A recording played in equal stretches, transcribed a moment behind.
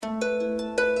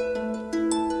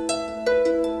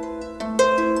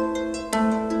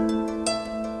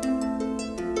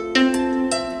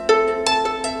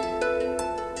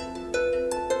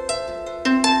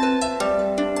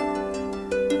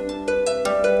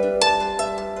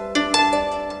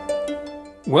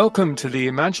Welcome to the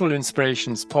Imaginal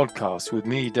Inspirations podcast with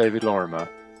me, David Lorimer,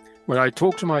 where I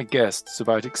talk to my guests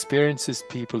about experiences,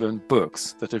 people, and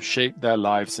books that have shaped their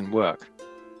lives and work.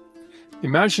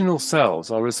 Imaginal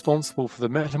cells are responsible for the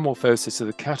metamorphosis of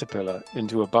the caterpillar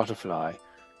into a butterfly,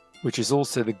 which is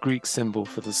also the Greek symbol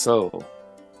for the soul.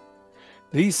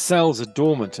 These cells are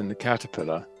dormant in the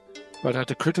caterpillar, but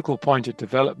at a critical point of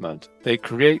development, they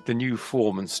create the new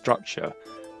form and structure,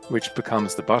 which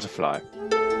becomes the butterfly.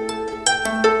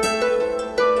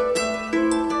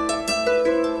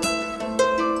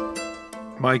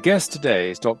 My guest today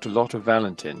is Dr. Lotte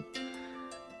Valentin.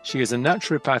 She is a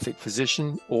naturopathic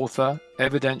physician, author,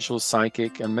 evidential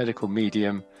psychic and medical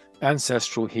medium,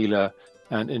 ancestral healer,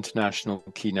 and international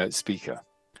keynote speaker.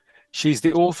 She's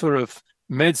the author of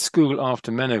Med School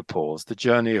After Menopause, The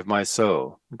Journey of My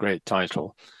Soul, great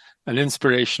title, an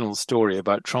inspirational story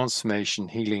about transformation,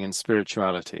 healing, and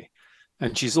spirituality.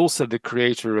 And she's also the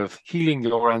creator of Healing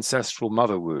Your Ancestral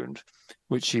Mother Wound,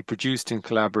 which she produced in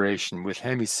collaboration with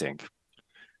Hemisync.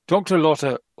 Dr.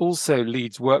 Lotte also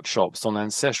leads workshops on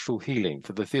ancestral healing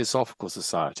for the Theosophical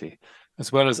Society,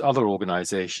 as well as other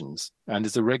organizations, and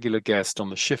is a regular guest on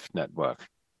the Shift Network.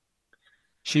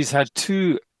 She's had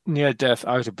 2 near-death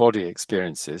out-of-body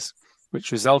experiences,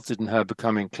 which resulted in her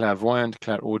becoming clairvoyant,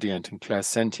 clairaudient, and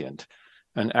clairsentient,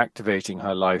 and activating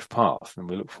her life path, and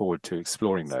we look forward to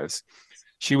exploring those.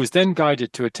 She was then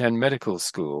guided to attend medical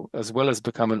school, as well as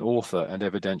become an author and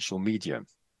evidential medium.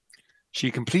 She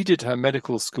completed her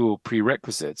medical school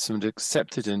prerequisites and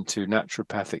accepted into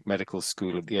naturopathic medical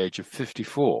school at the age of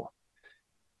 54.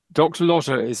 Dr.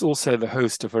 Lotte is also the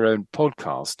host of her own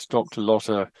podcast, Dr.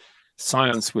 Lotte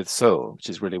Science with Soul, which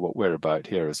is really what we're about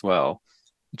here as well,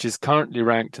 which is currently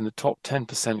ranked in the top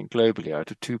 10% globally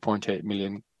out of 2.8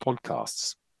 million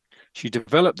podcasts. She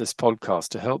developed this podcast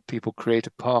to help people create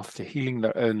a path to healing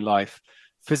their own life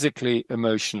physically,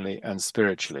 emotionally, and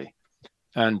spiritually,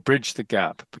 and bridge the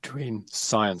gap between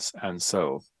science and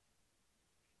soul.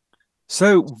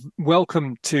 So,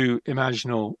 welcome to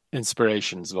Imaginal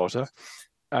Inspirations, Lotte,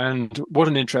 and what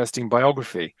an interesting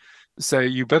biography. So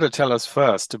you better tell us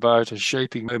first about a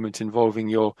shaping moment involving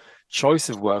your choice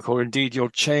of work, or indeed your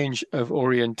change of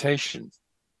orientation.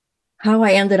 How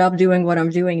I ended up doing what I'm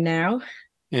doing now.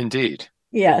 Indeed.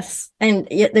 Yes. And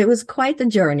it was quite the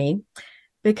journey,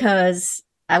 because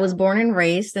I was born and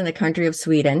raised in the country of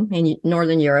Sweden in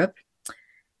Northern Europe.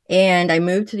 And I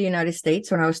moved to the United States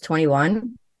when I was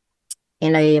 21.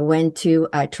 And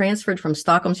I transferred from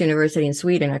Stockholm's University in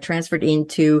Sweden. I transferred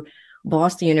into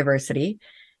Boston University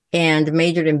and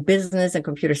majored in business and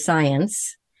computer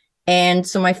science. And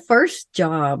so my first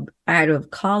job out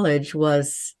of college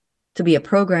was to be a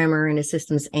programmer and a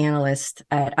systems analyst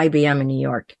at IBM in New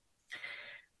York.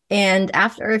 And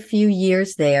after a few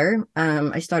years there,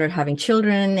 I started having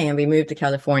children and we moved to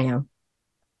California.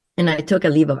 And I took a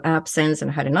leave of absence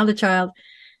and I had another child.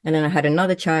 And then I had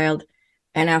another child.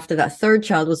 And after that third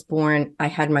child was born, I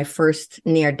had my first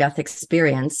near-death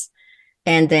experience.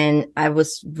 And then I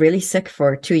was really sick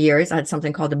for 2 years. I had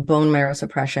something called a bone marrow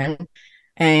suppression.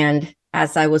 And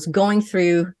as I was going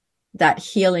through that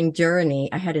healing journey,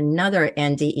 I had another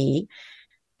NDE.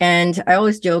 And I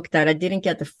always joke that I didn't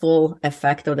get the full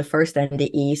effect of the first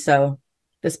NDE. So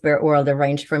the spirit world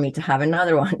arranged for me to have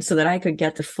another one so that I could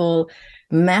get the full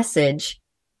message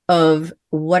of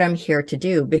what I'm here to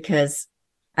do. Because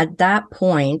at that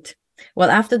point,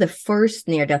 well, after the first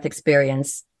near-death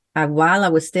experience, while I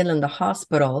was still in the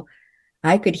hospital,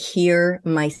 I could hear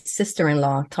my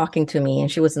sister-in-law talking to me,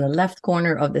 and she was in the left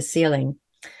corner of the ceiling.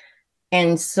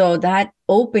 And so that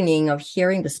opening of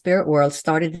hearing the spirit world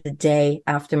started the day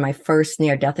after my first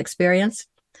near-death experience.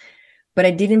 But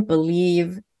I didn't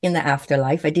believe in the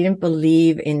afterlife. I didn't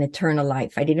believe in eternal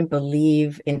life. I didn't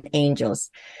believe in angels.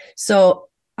 So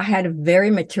I had a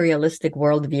very materialistic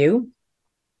worldview.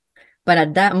 But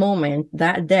at that moment,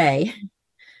 that day,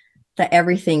 that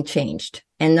everything changed.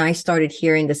 And I started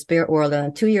hearing the spirit world.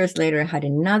 And 2 years later, I had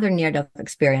another near-death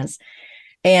experience.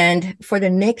 And for the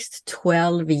next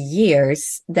 12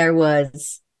 years, there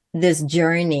was this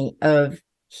journey of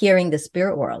hearing the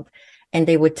spirit world. And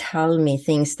they would tell me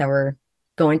things that were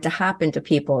going to happen to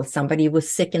people. Somebody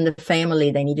was sick in the family.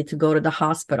 They needed to go to the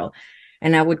hospital.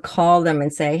 And I would call them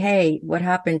and say, hey, what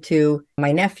happened to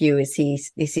my nephew? Is he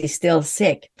still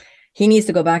sick? He needs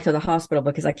to go back to the hospital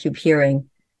because I keep hearing,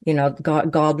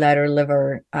 gallbladder,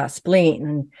 liver, spleen.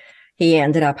 And he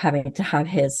ended up having to have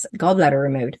his gallbladder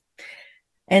removed.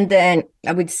 And then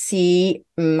I would see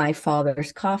my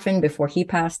father's coffin before he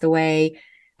passed away.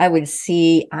 I would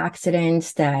see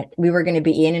accidents that we were going to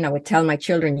be in, and I would tell my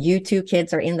children, you two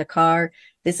kids are in the car.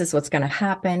 This is what's going to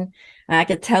happen. And I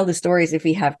could tell the stories if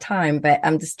we have time, but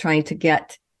I'm just trying to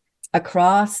get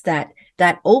across that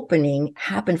opening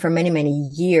happened for many, many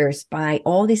years by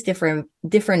all these different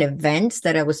events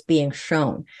that I was being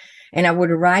shown. And I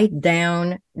would write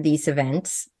down these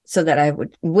events so that I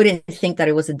wouldn't think that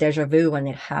it was a deja vu when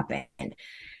it happened.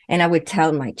 And I would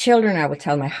tell my children, I would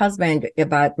tell my husband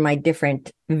about my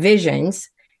different visions.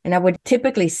 And I would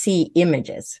typically see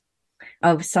images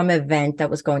of some event that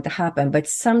was going to happen. But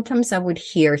sometimes I would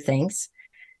hear things.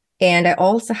 And I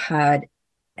also had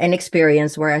an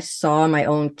experience where I saw my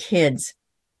own kids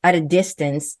at a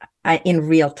distance in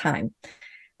real time.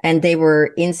 And they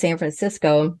were in San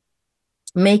Francisco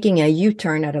making a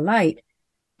U-turn at a light.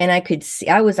 And I could see,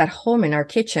 I was at home in our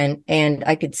kitchen, and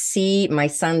I could see my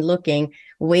son looking,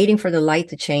 waiting for the light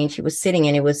to change. He was sitting,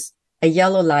 and it was a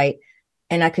yellow light.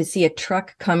 And I could see a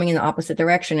truck coming in the opposite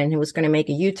direction, and he was going to make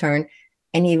a U-turn.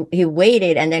 And he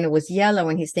waited, and then it was yellow,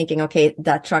 and he's thinking, okay,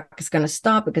 that truck is going to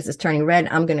stop because it's turning red.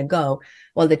 I'm going to go.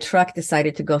 Well, the truck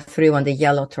decided to go through on the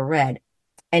yellow to red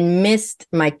and missed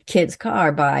my kid's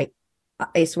car by,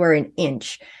 I swear, an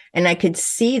inch. And I could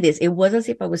see this. It was as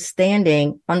if I was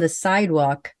standing on the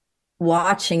sidewalk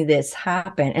watching this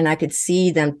happen, and I could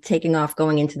see them taking off,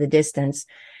 going into the distance.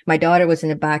 My daughter was in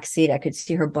the back seat. I could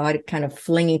see her body kind of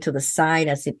flinging to the side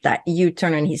as if that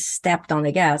U-turn, and he stepped on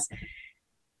the gas.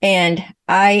 And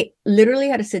I literally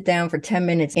had to sit down for 10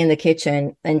 minutes in the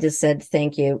kitchen and just said,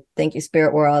 thank you,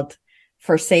 Spirit World,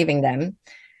 for saving them.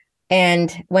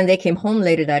 And when they came home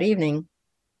later that evening,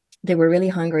 they were really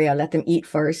hungry. I let them eat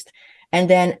first. And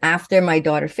then after my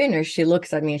daughter finished, she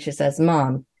looks at me and she says,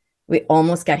 Mom, we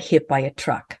almost got hit by a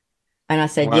truck. And I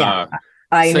said, wow. Yeah,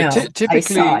 I know. Typically, I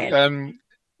saw it.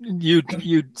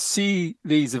 You'd see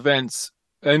these events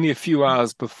only a few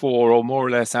hours before, or more or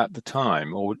less at the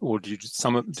time, or do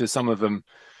some of them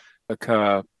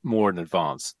occur more in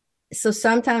advance? So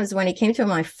sometimes when it came to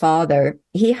my father,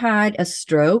 he had a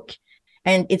stroke,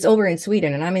 and it's over in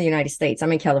Sweden, and I'm in the United States.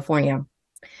 I'm in California.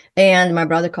 And my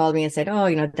brother called me and said, oh,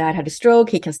 Dad had a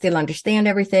stroke. He can still understand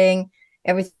everything.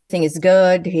 Everything is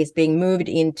good. He's being moved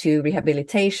into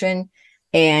rehabilitation,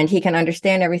 and he can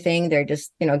understand everything. They're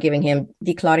just, giving him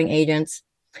declotting agents.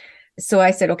 So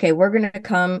I said, okay, we're going to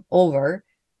come over.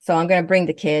 So I'm going to bring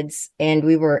the kids. And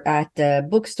we were at the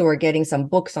bookstore getting some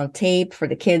books on tape for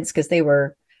the kids, because they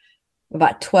were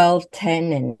about 12,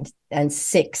 10, and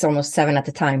 6, almost 7 at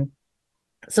the time.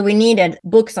 So we needed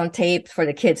books on tape for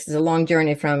the kids. It's a long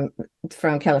journey from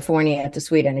California to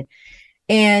Sweden.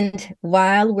 And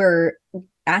while we're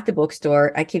at the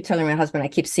bookstore, I keep telling my husband, I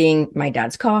keep seeing my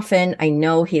dad's coffin. I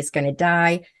know he's going to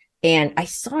die. And I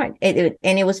saw it,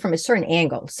 and it was from a certain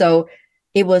angle. So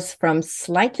it was from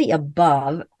slightly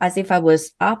above, as if I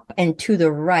was up and to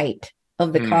the right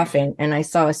of the coffin. And I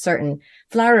saw a certain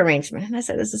flower arrangement. And I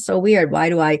said, this is so weird. Why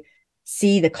do I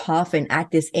see the coffin at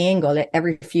this angle? At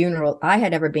every funeral I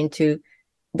had ever been to,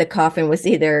 the coffin was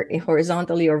either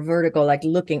horizontally or vertical, like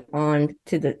looking on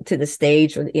to the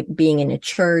stage, or it being in a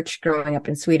church growing up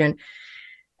in Sweden.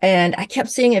 And I kept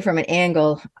seeing it from an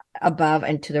angle above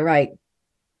and to the right.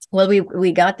 Well,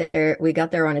 we got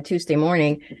there on a Tuesday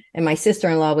morning, and my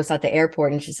sister-in-law was at the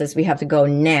airport, and she says, we have to go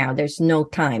now. There's no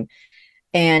time.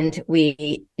 And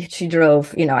she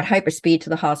drove, at hyperspeed to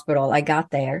the hospital. I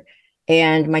got there,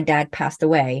 and my dad passed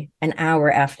away an hour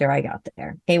after I got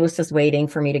there. He was just waiting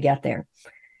for me to get there.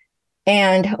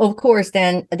 And of course,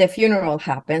 then the funeral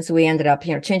happened. So we ended up,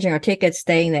 changing our tickets,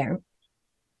 staying there.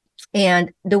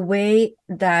 And the way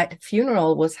that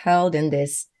funeral was held in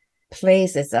this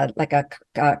place is like a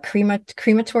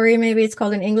crematory, maybe it's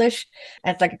called in English.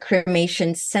 It's like a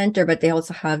cremation center, but they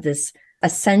also have a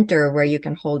center where you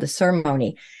can hold a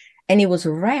ceremony. And it was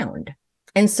round.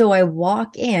 And so I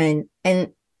walk in,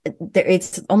 and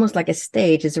it's almost like a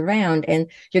stage. It's round,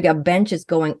 and you got benches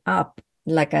going up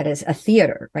like at a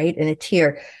theater, right? In a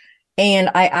tier. And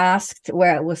I asked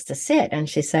where I was to sit. And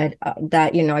she said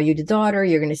that, are you the daughter?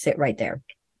 You're going to sit right there.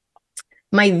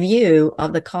 My view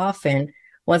of the coffin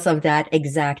was of that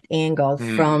exact angle,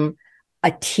 from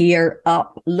a tier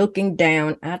up, looking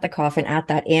down at the coffin at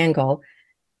that angle.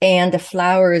 And the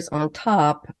flowers on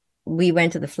top, we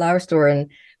went to the flower store, and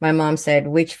my mom said,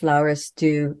 which flowers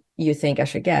do you think I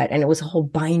should get? And it was a whole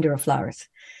binder of flowers.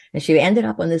 And she ended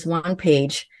up on this one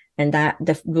page, and that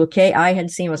the bouquet I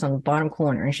had seen was on the bottom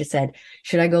corner. And she said,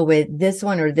 should I go with this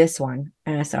one or this one?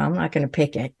 And I said, I'm not going to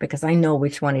pick it, because I know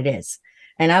which one it is.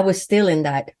 And I was still in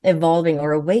that evolving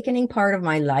or awakening part of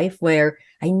my life where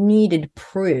I needed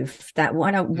proof that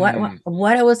what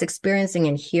I was experiencing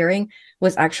and hearing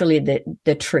was actually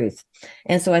the truth.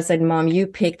 And so I said, Mom, you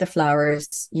pick the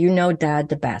flowers, Dad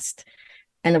the best.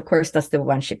 And of course, that's the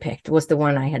one she picked. It was the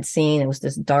one I had seen. It was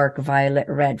this dark violet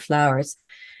red flowers.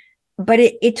 But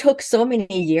it took so many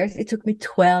years. It took me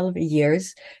 12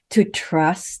 years to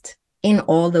trust in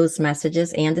all those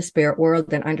messages and the spirit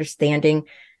world, and understanding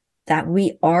that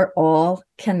we are all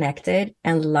connected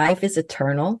and life is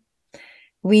eternal.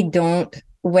 We don't,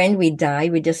 when we die,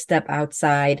 we just step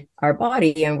outside our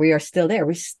body and we are still there.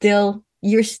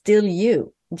 You're still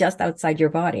you, just outside your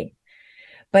body.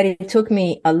 But it took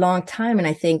me a long time. And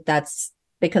I think that's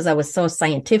because I was so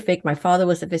scientific. My father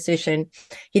was a physician.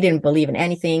 He didn't believe in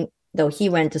anything, though he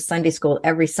went to Sunday school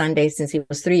every Sunday since he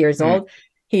was 3 years old.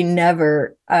 He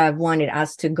never wanted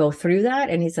us to go through that.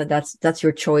 And he said, that's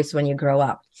your choice when you grow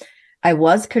up. I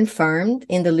was confirmed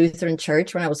in the Lutheran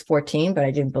Church when I was 14, but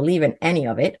I didn't believe in any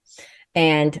of it.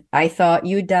 And I thought,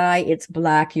 you die, it's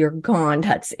black, you're gone,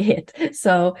 that's it.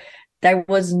 So there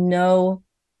was no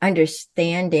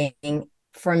understanding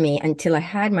for me until I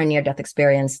had my near-death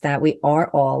experience that we are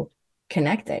all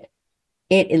connected.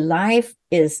 Life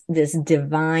is this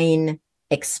divine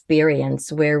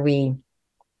experience where we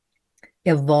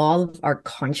evolve our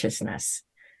consciousness.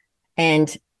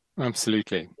 And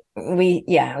absolutely, we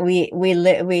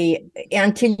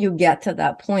until you get to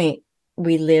that point,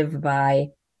 we live by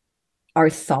our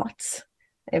thoughts,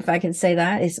 if I can say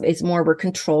that. It's more, we're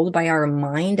controlled by our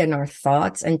mind and our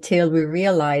thoughts until we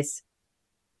realize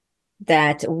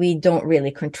that we don't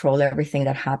really control everything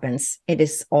that happens. It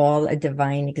is all a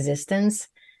divine existence,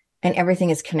 and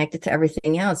everything is connected to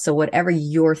everything else. So whatever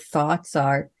your thoughts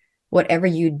are, whatever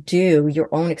you do, your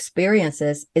own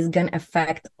experiences is going to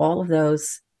affect all of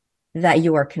those that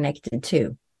you are connected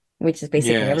to, which is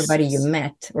basically everybody you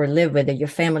met or live with, or your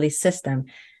family system,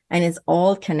 and it's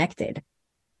all connected.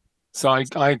 So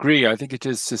I agree. I think it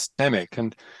is systemic.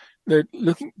 And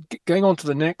going on to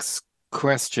the next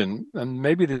question, and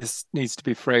maybe this needs to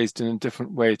be phrased in a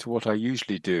different way to what I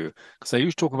usually do, because I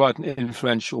usually talk about an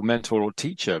influential mentor or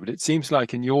teacher, but it seems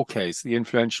like in your case, the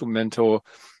influential mentor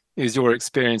is your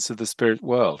experience of the spirit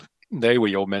world. They were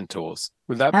your mentors.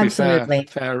 Would that Absolutely. be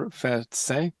fair to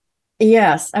say?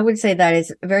 Yes, I would say that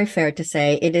is very fair to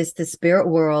say. It is the spirit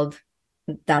world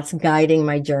that's guiding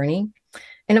my journey.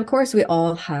 And of course, we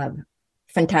all have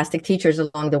fantastic teachers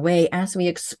along the way as we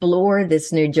explore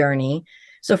this new journey.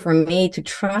 So for me to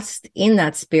trust in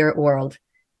that spirit world,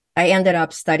 I ended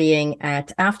up studying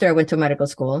after I went to medical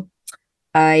school,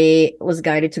 I was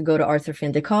guided to go to Arthur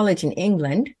Findlay College in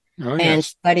England and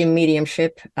study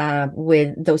mediumship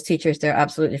with those teachers. They're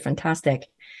absolutely fantastic.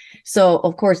 So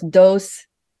of course, those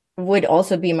would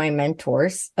also be my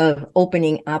mentors of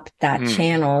opening up that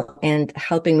channel and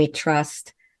helping me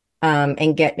trust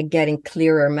and getting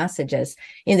clearer messages.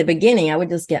 In the beginning, I would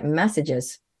just get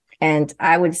messages and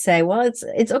I would say, well,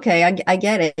 it's okay. I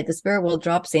get it. The spirit world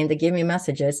drops in, they give me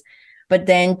messages, but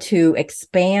then to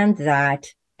expand that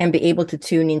and be able to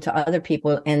tune into other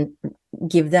people and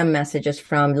give them messages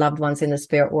from loved ones in the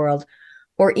spirit world,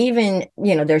 or even,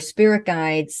 their spirit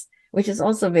guides, which is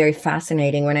also very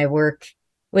fascinating when I work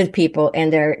with people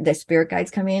and their spirit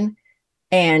guides come in.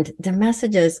 And the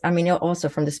messages, also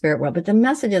from the spirit world, but the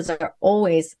messages are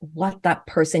always what that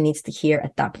person needs to hear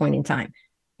at that point in time.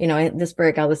 The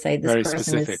spirit guide will say, this very person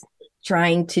specific. is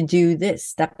trying to do this,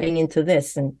 stepping into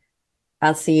this. And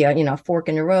I'll see a fork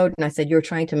in the road. And I said, you're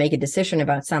trying to make a decision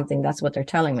about something. That's what they're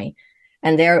telling me.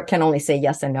 And they can only say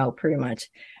yes and no, pretty much.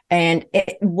 And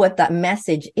what that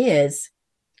message is,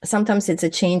 sometimes it's a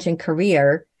change in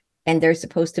career and they're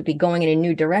supposed to be going in a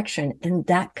new direction, and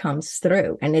that comes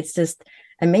through. And it's just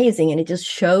amazing. And it just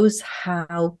shows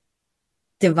how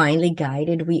divinely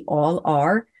guided we all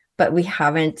are, but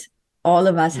all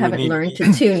of us haven't learned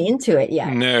to tune into it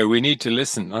yet. No, we need to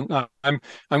listen.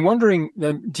 I'm wondering,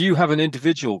 do you have an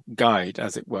individual guide,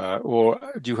 as it were, or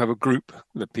do you have a group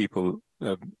of people,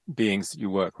 beings that you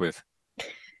work with?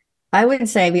 I would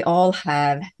say we all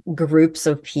have groups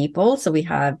of people. So we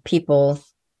have people,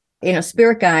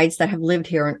 spirit guides that have lived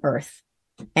here on Earth,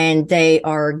 and they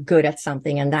are good at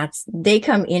something, and they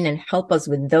come in and help us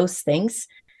with those things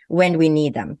when we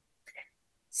need them.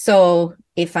 So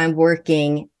if I'm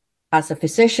working as a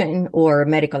physician or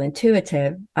medical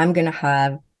intuitive, I'm going to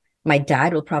have my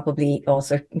dad will probably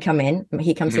also come in.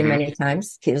 He comes in many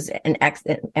times. He's an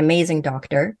amazing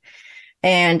doctor,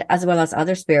 and as well as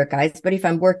other spirit guides. But if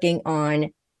I'm working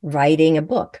on writing a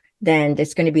book, then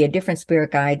there's going to be a different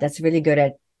spirit guide that's really good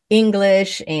at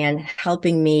English and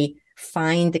helping me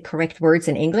find the correct words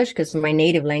in English, because my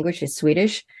native language is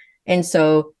Swedish. And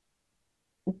so,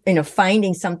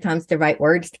 finding sometimes the right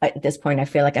words. At this point, I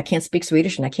feel like I can't speak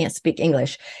Swedish and I can't speak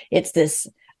English. It's this,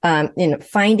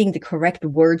 finding the correct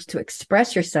words to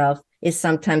express yourself is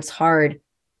sometimes hard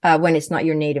when it's not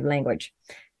your native language.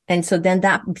 And so then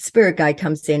that spirit guide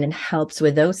comes in and helps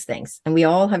with those things. And we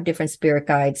all have different spirit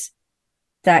guides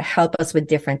that help us with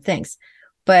different things.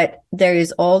 But there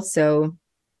is also,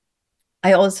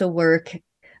 I also work,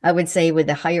 I would say, with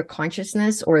the higher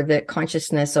consciousness or the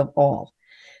consciousness of all.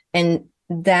 And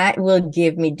that will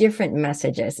give me different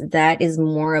messages. That is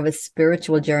more of a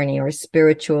spiritual journey or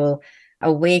spiritual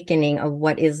awakening of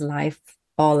what is life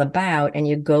all about. And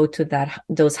you go to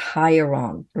those higher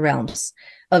realms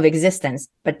of existence.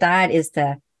 But that is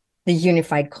the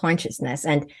unified consciousness.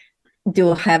 And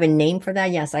do I have a name for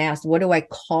that? Yes, I asked, what do I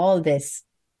call this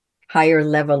higher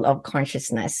level of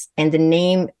consciousness? And the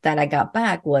name that I got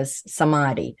back was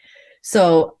samadhi.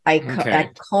 So I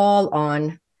call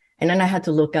on, and then I had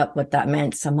to look up what that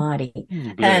meant, samadhi.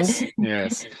 Bliss, and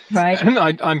yes. Right. And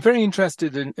I'm very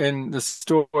interested in the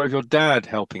story of your dad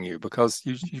helping you, because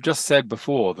you just said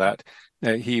before that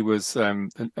he was a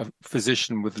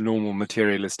physician with normal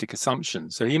materialistic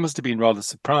assumptions. So he must have been rather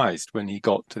surprised when he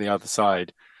got to the other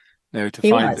side, to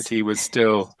find that he was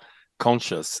still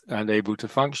conscious and able to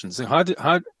function. So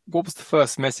what was the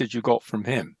first message you got from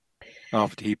him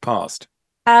after he passed?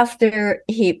 After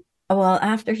he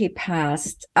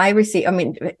passed, I received,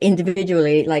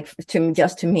 individually, like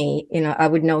to me, I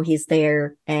would know he's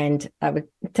there, and I would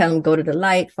tell him, go to the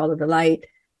light, follow the light.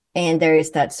 And there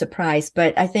is that surprise.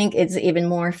 But I think it's even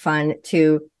more fun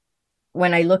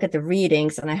when I look at the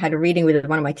readings, and I had a reading with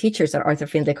one of my teachers at Arthur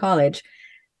Findlay College.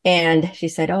 And she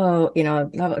said,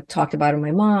 talked about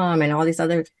my mom and all these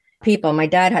other people. My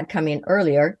dad had come in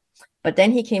earlier, but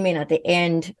then he came in at the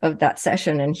end of that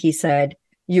session and he said,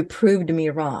 you proved me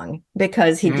wrong,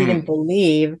 because he didn't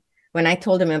believe when I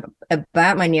told him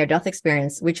about my near-death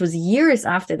experience, which was years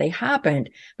after they happened,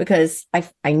 because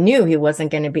I knew he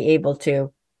wasn't going to be able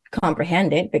to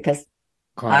comprehend it, because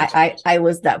I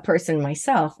was that person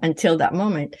myself until that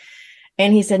moment.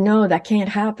 And he said, no, that can't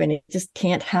happen. It just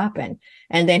can't happen.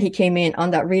 And then he came in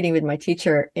on that reading with my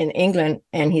teacher in England,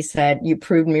 and he said, you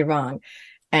proved me wrong.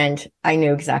 And I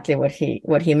knew exactly what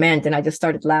he meant. And I just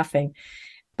started laughing.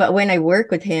 But when I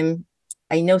work with him,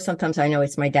 sometimes I know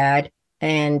it's my dad,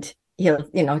 and he'll,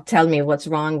 tell me what's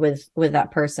wrong with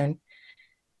that person.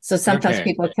 So sometimes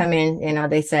people come in,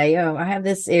 they say, oh, I have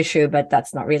this issue, but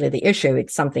that's not really the issue.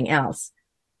 It's something else.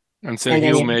 And so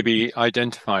he'll maybe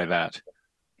identify that.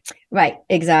 Right,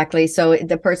 exactly. So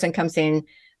the person comes in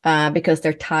because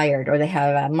they're tired or they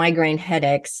have migraine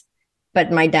headaches,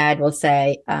 but my dad will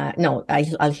say, no,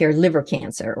 I'll hear liver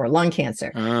cancer or lung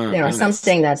cancer,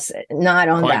 something that's not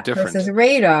on that person's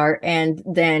radar, and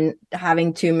then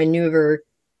having to maneuver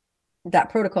that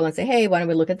protocol and say, hey, why don't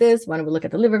we look at this? Why don't we look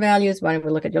at the liver values? Why don't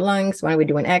we look at your lungs? Why don't we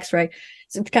do an x-ray?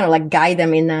 So to kind of like guide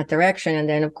them in that direction. And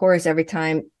then, of course, every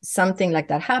time something like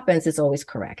that happens, it's always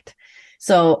correct.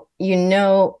 So,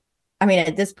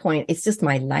 at this point, it's just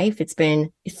my life. It's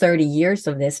been 30 years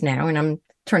of this now, and I'm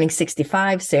turning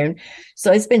 65 soon.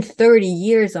 So it's been 30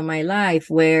 years of my life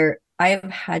where I have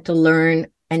had to learn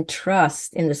and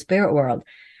trust in the spirit world.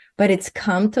 But it's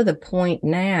come to the point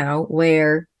now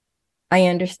where I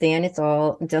understand it's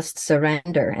all just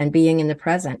surrender and being in the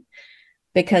present.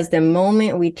 Because the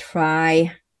moment we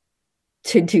try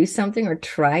to do something or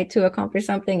try to accomplish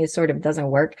something, it sort of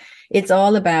doesn't work. It's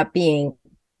all about being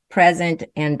present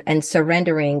and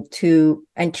surrendering to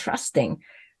and trusting,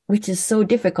 which is so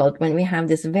difficult when we have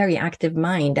this very active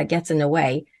mind that gets in the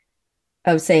way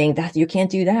of saying that you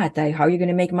can't do that. How are you going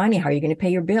to make money? How are you going to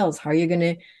pay your bills? How are you going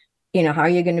to how are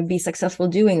you going to be successful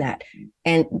doing that?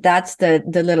 And that's the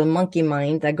little monkey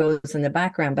mind that goes in the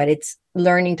background. But it's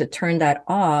learning to turn that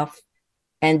off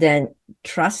and then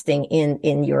trusting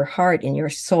in your heart, in your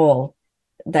soul,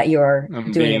 that you're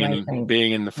doing the right thing.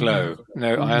 Being in the flow.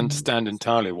 No, I understand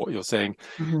entirely what you're saying.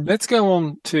 Let's go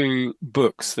on to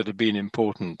books that have been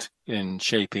important in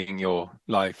shaping your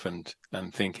life and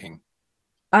thinking.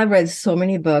 I read so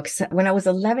many books. When I was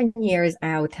 11 years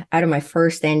out of my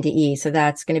first NDE, so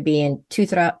that's going to be in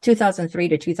 2003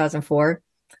 to 2004,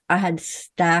 I had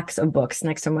stacks of books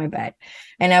next to my bed.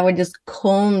 And I would just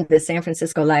comb the San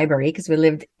Francisco library, because we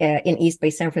lived in East Bay,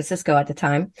 San Francisco at the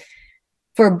time,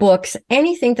 for books,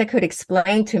 anything that could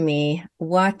explain to me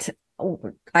what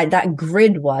that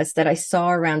grid was that I saw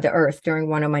around the earth during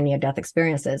one of my near-death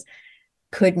experiences.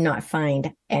 Could not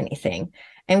find anything.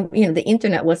 And, the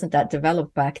internet wasn't that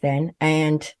developed back then,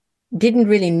 and didn't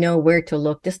really know where to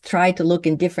look. Just tried to look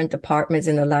in different departments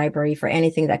in the library for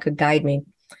anything that could guide me.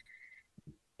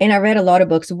 And I read a lot of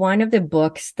books. One of the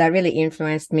books that really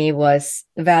influenced me was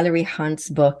Valerie Hunt's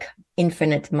book,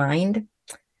 Infinite Mind.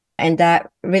 And that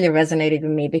really resonated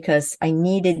with me because I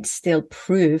needed still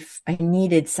proof. I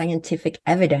needed scientific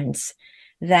evidence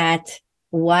that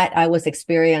what I was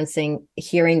experiencing,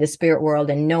 hearing the spirit world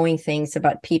and knowing things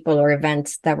about people or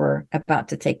events that were about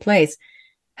to take place.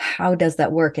 How does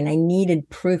that work? And I needed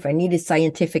proof. I needed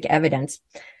scientific evidence.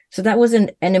 So that was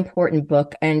an important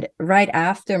book. And right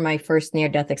after my first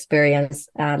near-death experience,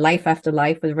 Life After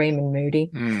Life with Raymond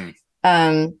Moody,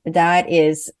 that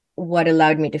is what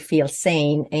allowed me to feel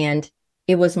sane. And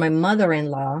it was my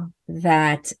mother-in-law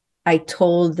that I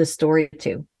told the story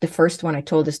to. The first one I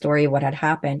told the story of what had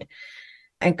happened.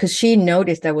 And because she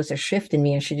noticed there was a shift in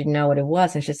me and she didn't know what it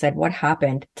was. And she said, "What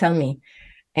happened? Tell me."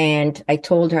 And I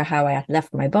told her how I had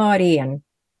left my body and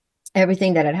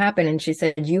everything that had happened. And she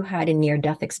said, "You had a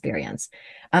near-death experience.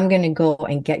 I'm going to go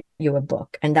and get you a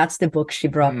book." And that's the book she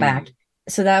brought back.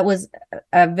 So that was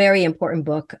a very important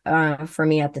book for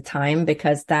me at the time,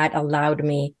 because that allowed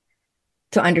me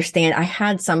to understand I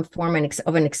had some form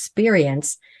of an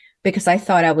experience, because I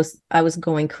thought I was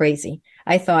going crazy.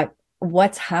 I thought,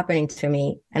 what's happening to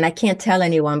me? And I can't tell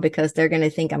anyone because they're going to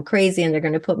think I'm crazy and they're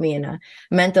going to put me in a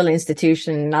mental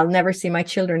institution and I'll never see my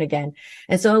children again.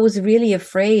 And so I was really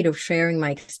afraid of sharing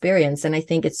my experience. And I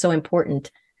think it's so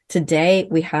important. Today,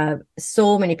 we have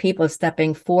so many people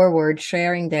stepping forward,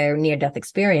 sharing their near-death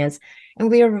experience,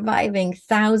 and we are reviving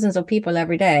thousands of people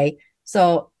every day.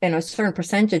 So, a certain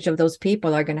percentage of those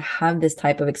people are going to have this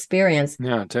type of experience.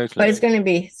 Yeah, totally. But it's going to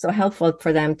be so helpful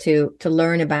for them to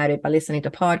learn about it by listening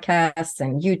to podcasts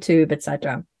and YouTube,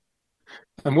 etc.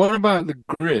 And what about the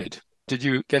grid? Did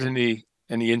you get any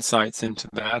insights into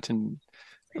that? And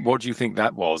what do you think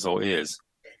that was or is?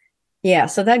 Yeah,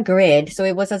 so that grid, so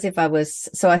it was as if I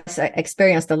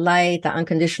experienced the light, the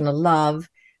unconditional love.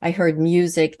 I heard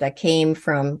music that came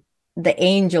from the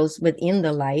angels within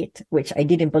the light, which I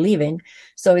didn't believe in.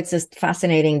 So it's just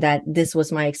fascinating that this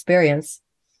was my experience.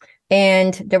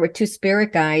 And there were two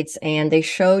spirit guides, and they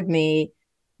showed me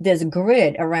this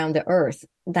grid around the earth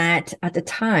that at the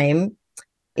time,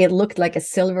 it looked like a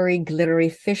silvery, glittery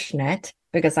fishnet,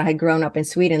 because I had grown up in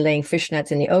Sweden laying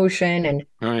fishnets in the ocean. And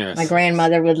my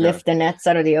grandmother would lift the nets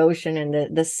out of the ocean,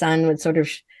 and the sun would sort of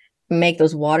make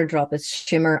those water droplets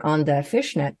shimmer on the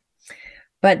fishnet.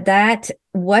 But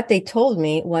what they told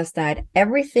me was that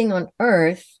everything on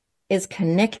earth is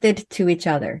connected to each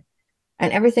other.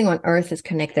 And everything on earth is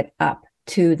connected up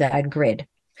to that grid.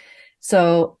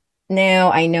 So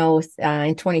now I know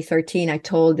in 2013, I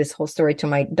told this whole story to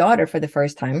my daughter for the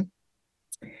first time.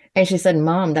 And she said,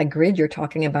 "Mom, that grid you're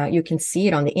talking about, you can see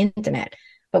it on the internet."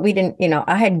 But we didn't,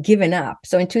 I had given up.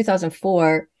 So in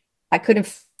 2004, I couldn't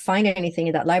find anything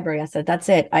in that library. I said, "That's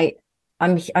it.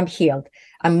 I'm healed.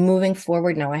 I'm moving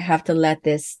forward now. I have to let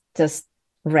this just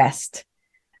rest."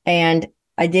 And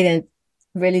I didn't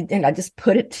really, I just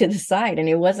put it to the side. And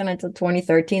it wasn't until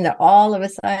 2013 that all of a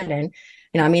sudden,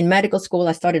 I'm in medical school.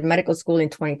 I started medical school in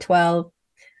 2012.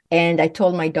 And I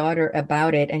told my daughter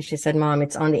about it. And she said, "Mom,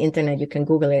 it's on the internet. You can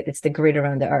Google it. It's the grid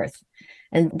around the earth."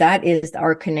 And that is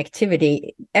our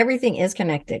connectivity. Everything is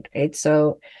connected, right?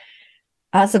 So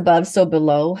as above, so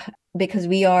below, because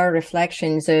we are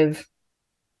reflections of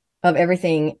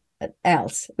everything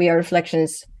else. We are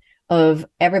reflections of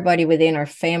everybody within our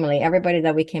family, everybody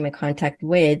that we came in contact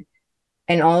with,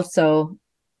 and also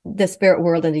the spirit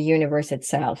world and the universe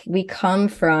itself. We come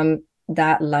from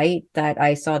that light that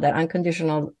I saw, that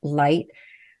unconditional light,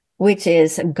 which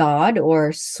is God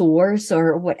or source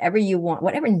or whatever you want,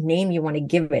 whatever name you want to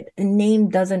give it. The name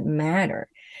doesn't matter.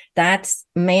 That's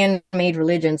man-made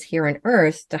religions here on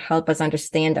earth to help us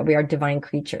understand that we are divine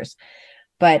creatures.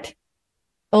 But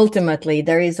ultimately,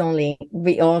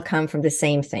 we all come from the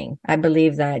same thing. I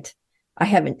believe that. I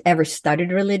haven't ever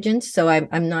studied religion, so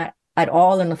I'm not at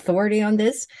all an authority on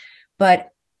this, but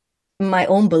my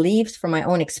own beliefs from my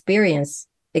own experiences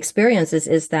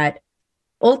is that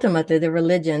ultimately the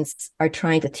religions are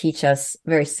trying to teach us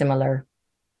very similar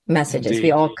messages. Indeed.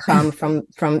 We all come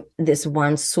from this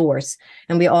one source,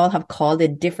 and we all have called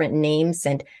it different names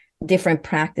and different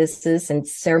practices and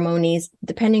ceremonies,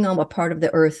 depending on what part of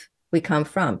the earth we come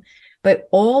from. But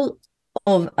all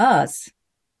of us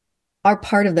are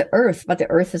part of the earth, but the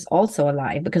earth is also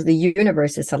alive because the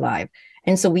universe is alive.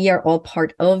 And so we are all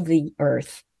part of the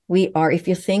earth. We are, if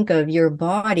you think of your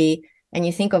body and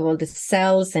you think of all the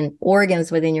cells and organs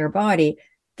within your body,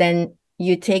 then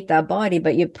you take that body,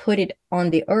 but you put it on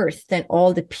the earth, then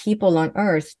all the people on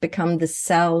earth become the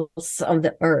cells of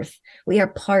the earth. We are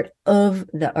part of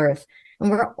the earth,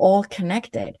 and we're all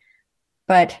connected.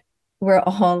 But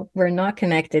we're not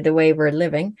connected the way we're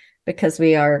living because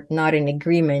we are not in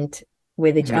agreement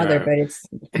with each other, but it's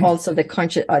also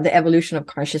the evolution of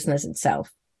consciousness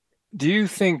itself. Do you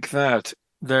think that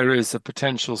there is a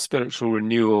potential spiritual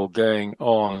renewal going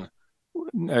on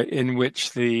in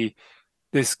which the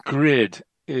this grid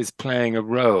is playing a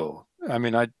role. I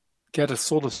mean, I get a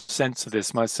sort of sense of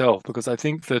this myself because I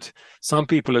think that some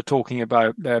people are talking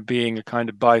about there being a kind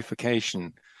of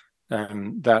bifurcation,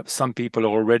 that some people are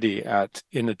already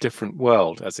in a different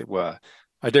world, as it were.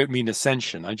 I don't mean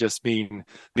ascension. I just mean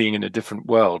being in a different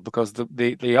world, because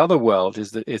the other world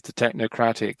is the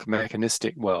technocratic,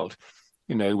 mechanistic world,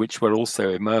 which we're also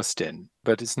immersed in.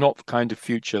 But it's not the kind of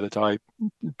future that I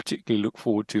particularly look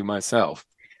forward to myself.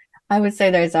 I would say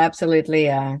there's absolutely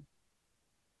an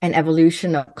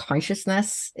evolution of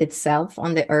consciousness itself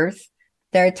on the earth.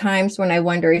 There are times when I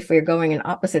wonder if we're going in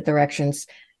opposite directions.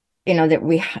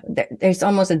 There's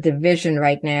almost a division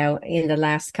right now. In the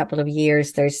last couple of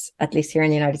years, there's, at least here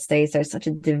in the United States, there's such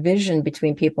a division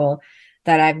between people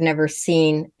that I've never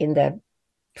seen in the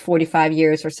 45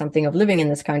 years or something of living in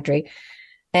this country.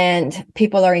 And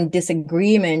people are in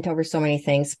disagreement over so many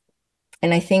things.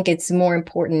 And I think it's more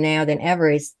important now than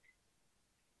ever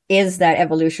is that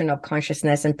evolution of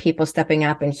consciousness and people stepping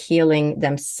up and healing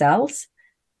themselves,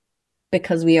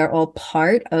 because we are all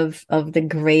part of the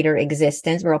greater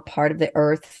existence. We're all part of the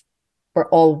earth. We're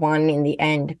all one in the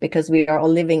end, because we are all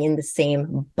living in the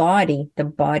same body, the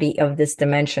body of this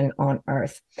dimension on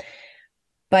earth.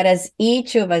 But as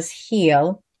each of us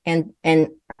heal and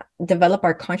develop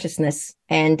our consciousness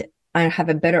and have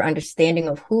a better understanding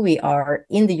of who we are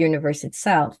in the universe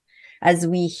itself, as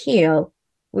we heal,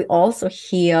 we also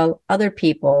heal other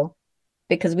people,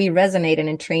 because we resonate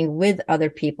and train with other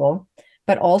people.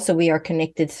 But also we are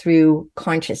connected through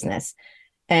consciousness.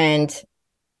 And,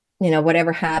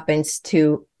 whatever happens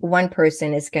to one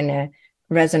person is going to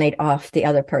resonate off the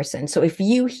other person. So if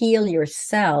you heal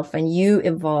yourself and you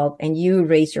evolve and you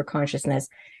raise your consciousness,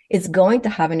 it's going to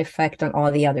have an effect on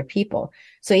all the other people.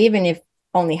 So even if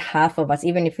only half of us,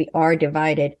 even if we are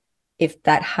divided, if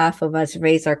that half of us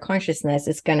raise our consciousness,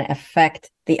 it's going to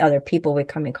affect the other people we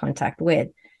come in contact with.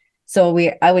 So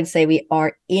I would say we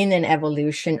are in an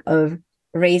evolution of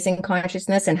raising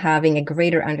consciousness and having a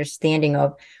greater understanding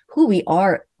of who we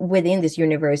are within this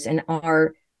universe and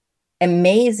our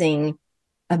amazing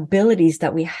abilities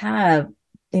that we have,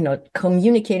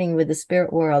 communicating with the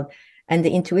spirit world, and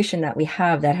the intuition that we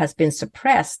have that has been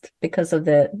suppressed because of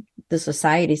the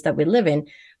societies that we live in.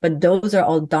 But those are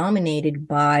all dominated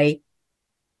by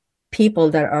people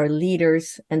that are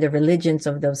leaders and the religions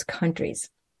of those countries.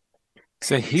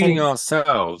 So healing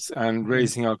ourselves and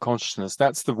raising our consciousness,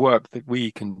 that's the work that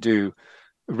we can do,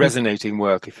 resonating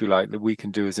work, if you like, that we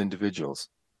can do as individuals.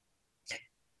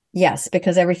 Yes,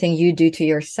 because everything you do to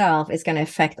yourself is going to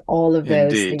affect all of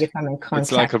those Indeed. that you come in contact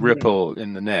It's like a ripple with.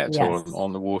 in the net, Yes. or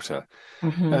on the water.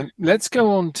 Mm-hmm. Let's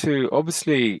go on to,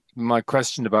 obviously, my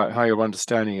question about how your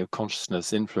understanding of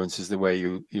consciousness influences the way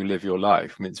you live your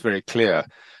life. I mean, it's very clear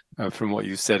from what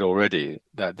you said already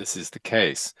that this is the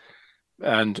case.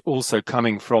 And also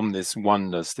coming from this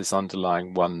oneness, this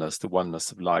underlying oneness, the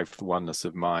oneness of life, the oneness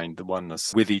of mind, the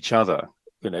oneness with each other,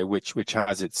 which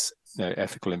has its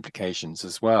ethical implications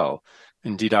as well.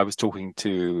 Indeed, I was talking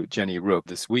to Jenny Rook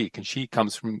this week, and she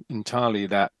comes from entirely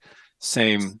that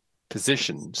same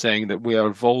position, saying that we are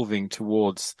evolving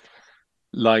towards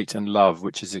light and love,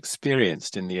 which is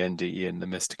experienced in the NDE and the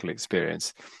mystical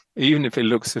experience, even if it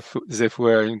looks as if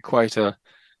we're in quite a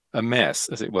mess,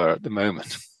 as it were, at the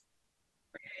moment.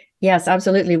 Yes,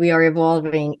 absolutely. We are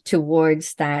evolving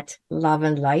towards that love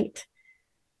and light.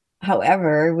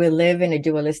 However, we live in a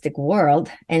dualistic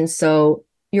world. And so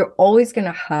you're always going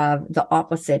to have the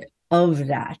opposite of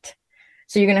that.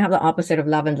 So you're going to have the opposite of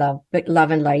love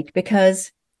and light,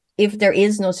 because if there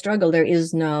is no struggle, there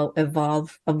is no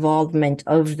evolvement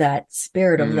of that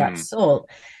spirit, of that soul.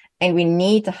 And we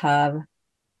need to have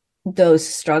those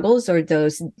struggles or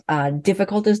those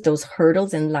difficulties, those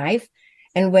hurdles in life.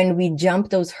 And when we jump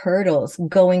those hurdles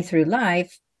going through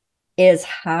life is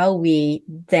how we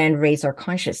then raise our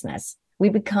consciousness. We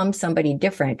become somebody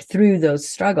different through those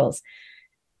struggles.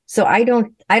 So I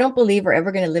don't believe we're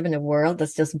ever going to live in a world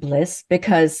that's just bliss,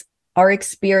 because our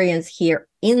experience here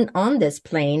on this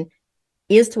plane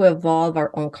is to evolve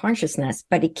our own consciousness,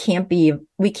 but we can't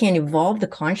evolve the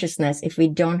consciousness if we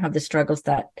don't have the struggles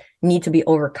that need to be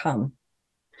overcome.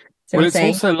 Well, it's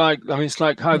also like, it's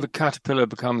like how the caterpillar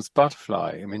becomes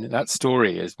butterfly. I mean, that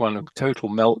story is one of total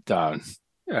meltdown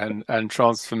and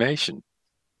transformation.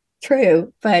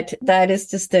 True, but that is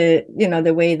just the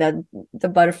way that the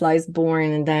butterfly is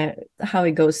born, and that how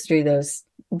it goes through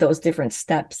those different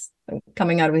steps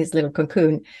coming out of his little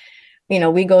cocoon.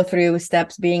 We go through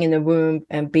steps being in the womb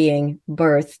and being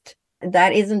birthed.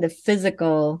 That isn't the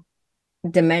physical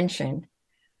dimension,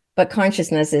 but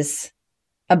consciousness is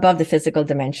above the physical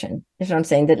dimension. That's what I'm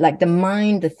saying. That like the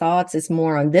mind, the thoughts is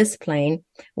more on this plane,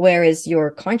 whereas your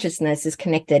consciousness is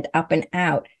connected up and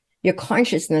out. Your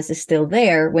consciousness is still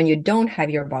there when you don't have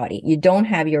your body, you don't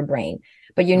have your brain,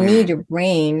 but you need your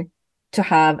brain to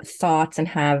have thoughts and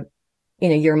have,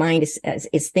 your mind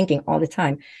is thinking all the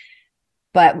time.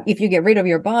 But if you get rid of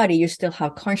your body, you still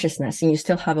have consciousness and you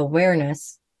still have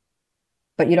awareness,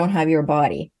 but you don't have your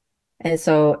body. And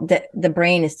so the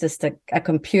brain is just a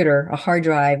computer, a hard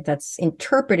drive that's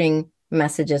interpreting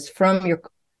messages from your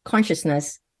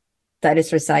consciousness that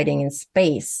is residing in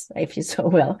space, if you so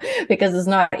will, because it's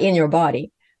not in your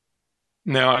body.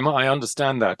 No, I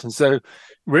understand that. And so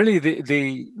really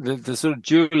the sort of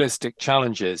dualistic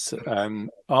challenges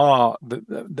are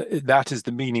that is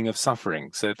the meaning of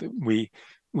suffering. So that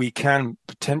we can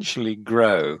potentially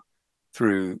grow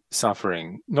through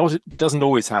suffering. It doesn't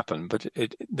always happen, but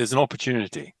there's an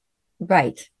opportunity.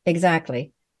 Right,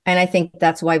 exactly. And I think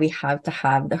that's why we have to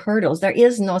have the hurdles. There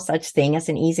is no such thing as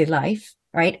an easy life,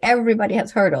 right? Everybody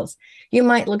has hurdles. You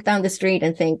might look down the street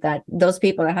and think that those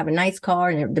people that have a nice car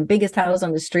and the biggest house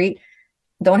on the street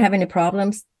don't have any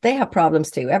problems. They have problems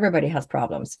too. Everybody has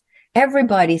problems.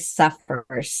 Everybody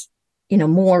suffers,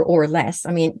 more or less.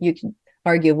 I mean, you can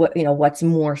argue what's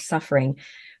more suffering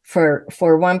for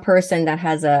one person that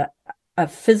has a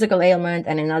physical ailment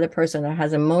and another person that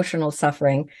has emotional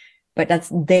suffering, but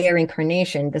that's their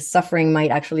incarnation. The suffering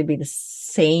might actually be the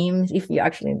same if you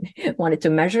actually wanted to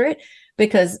measure it,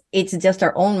 because it's just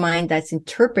our own mind that's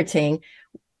interpreting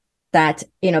that,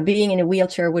 being in a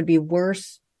wheelchair would be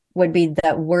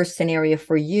the worst scenario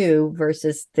for you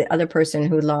versus the other person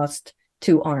who lost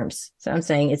 2 arms. So I'm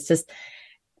saying it's just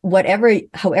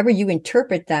however you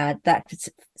interpret that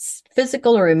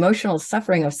physical or emotional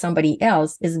suffering of somebody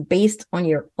else is based on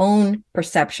your own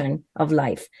perception of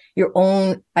life, your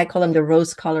own, I call them the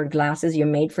rose-colored glasses you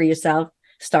made for yourself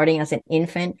starting as an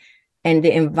infant, and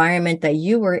the environment that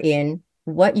you were in,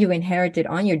 what you inherited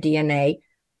on your DNA,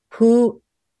 who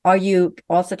are you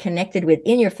also connected with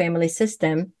in your family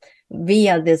system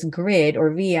via this grid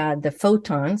or via the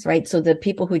photons, right? So the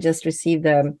people who just received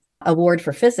the award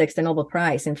for physics, the Nobel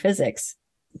Prize in physics,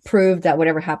 proved that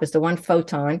whatever happens to one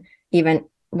photon, even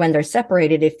when they're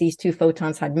separated, if these 2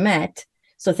 photons had met.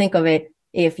 So think of it,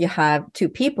 if you have 2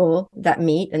 people that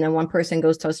meet and then one person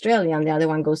goes to Australia and the other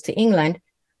one goes to England,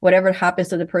 whatever happens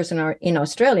to the person in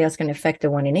Australia is going to affect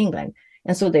the one in England.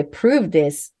 And so they proved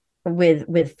this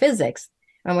with physics.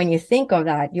 And when you think of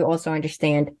that, you also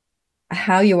understand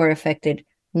how you are affected,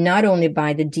 not only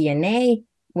by the DNA,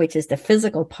 which is the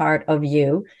physical part of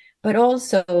you, but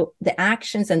also the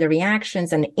actions and the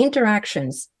reactions and the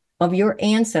interactions of your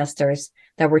ancestors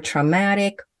that were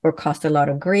traumatic or caused a lot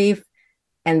of grief.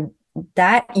 And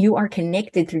that you are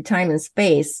connected through time and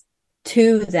space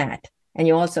to that. And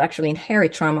you also actually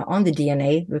inherit trauma on the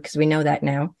DNA, because we know that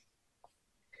now.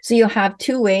 So you have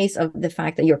 2 ways of the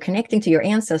fact that you're connecting to your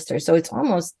ancestors. So it's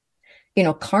almost,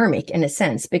 karmic in a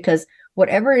sense, because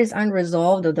whatever is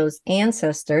unresolved of those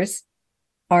ancestors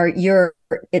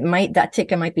that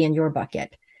ticket might be in your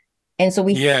bucket. And so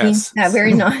we think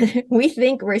that we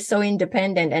think we're so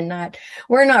independent and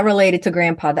we're not related to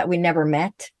grandpa that we never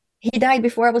met. He died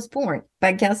before I was born,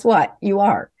 but guess what? You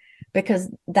are, because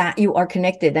that you are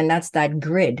connected, and that's that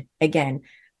grid again.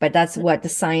 But that's what the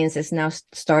science is now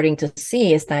starting to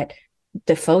see, is that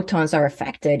the photons are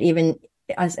affected, even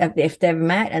as if they've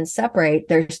met and separate,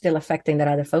 they're still affecting that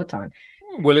other photon.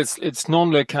 Well, it's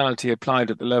non-locality applied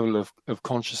at the level of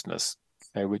consciousness,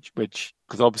 which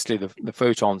because obviously the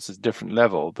photons is a different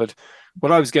level. But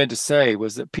what I was going to say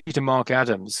was that Peter Mark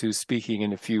Adams, who's speaking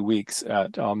in a few weeks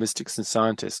at our Mystics and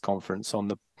Scientists conference on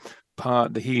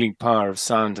the healing power of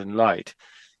sound and light,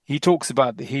 he talks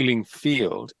about the healing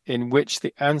field in which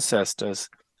the ancestors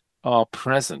are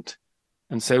present.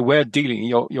 And so we're dealing,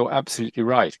 you're absolutely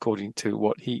right, according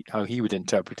to how he would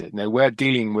interpret it. Now, we're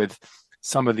dealing with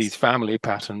some of these family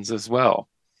patterns as well,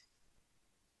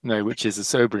 which is a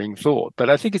sobering thought. But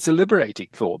I think it's a liberating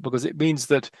thought, because it means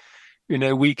that,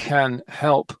 we can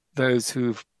help those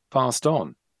who've passed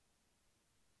on.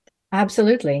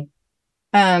 Absolutely.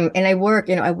 And I work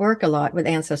a lot with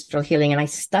ancestral healing, and I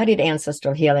studied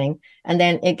ancestral healing, and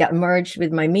then it got merged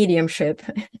with my mediumship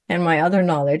and my other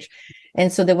knowledge.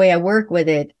 And so the way I work with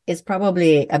it is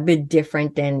probably a bit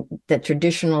different than the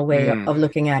traditional way of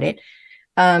looking at it.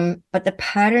 But the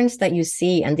patterns that you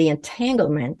see and the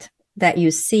entanglement that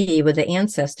you see with the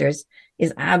ancestors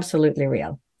is absolutely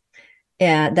real.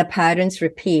 The patterns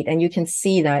repeat, and you can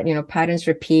see that, patterns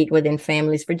repeat within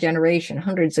families for generations,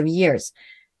 hundreds of years.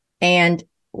 And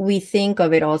we think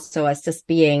of it also as just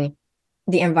being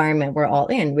the environment we're all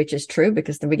in, which is true,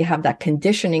 because then we have that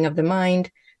conditioning of the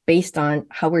mind. based on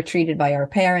how we're treated by our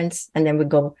parents. And then we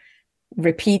go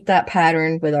repeat that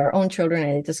pattern with our own children.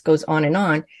 And it just goes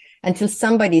on until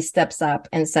somebody steps up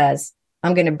and says,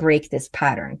 I'm going to break this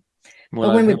pattern. Well,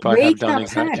 but when I hope we I have break done that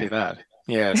exactly pattern, that.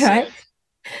 Yes. right?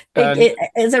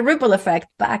 It's a ripple effect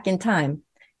back in time,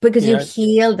 because you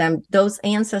heal them. Those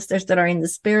ancestors that are in the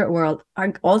spirit world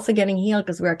are also getting healed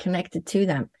because we are connected to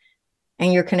them.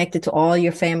 And you're connected to all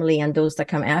your family and those that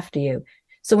come after you.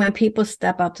 So when people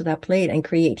step up to that plate and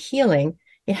create healing,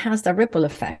 it has that ripple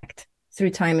effect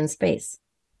through time and space.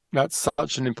 That's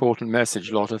such an important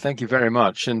message, Lotta. Thank you very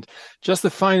much. And just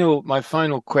my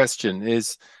final question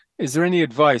is there any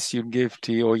advice you'd give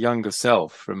to your younger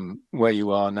self from where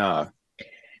you are now?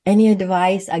 Any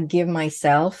advice I give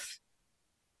myself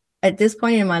at this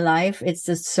point in my life, it's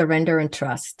just surrender and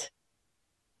trust.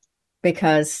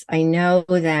 Because I know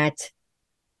that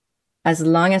as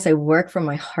long as I work from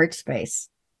my heart space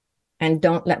and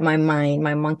don't let my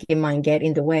monkey mind get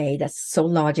in the way, that's so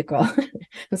logical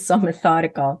and so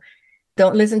methodical.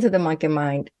 Don't listen to the monkey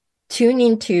mind. Tune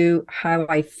into how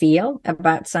I feel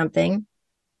about something.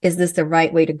 Is this the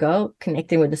right way to go?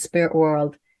 Connecting with the spirit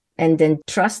world and then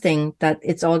trusting that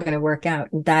it's all going to work out.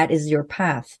 That is your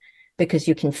path, because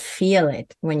you can feel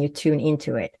it when you tune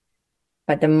into it.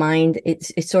 But the mind,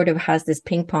 it sort of has this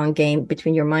ping pong game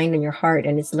between your mind and your heart,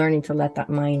 and it's learning to let that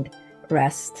mind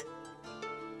rest.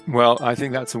 Well, I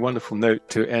think that's a wonderful note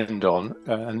to end on,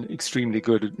 and extremely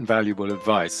good and valuable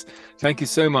advice. Thank you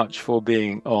so much for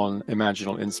being on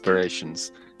Imaginal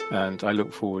Inspirations, and I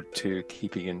look forward to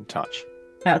keeping in touch.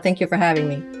 Oh, thank you for having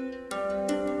me.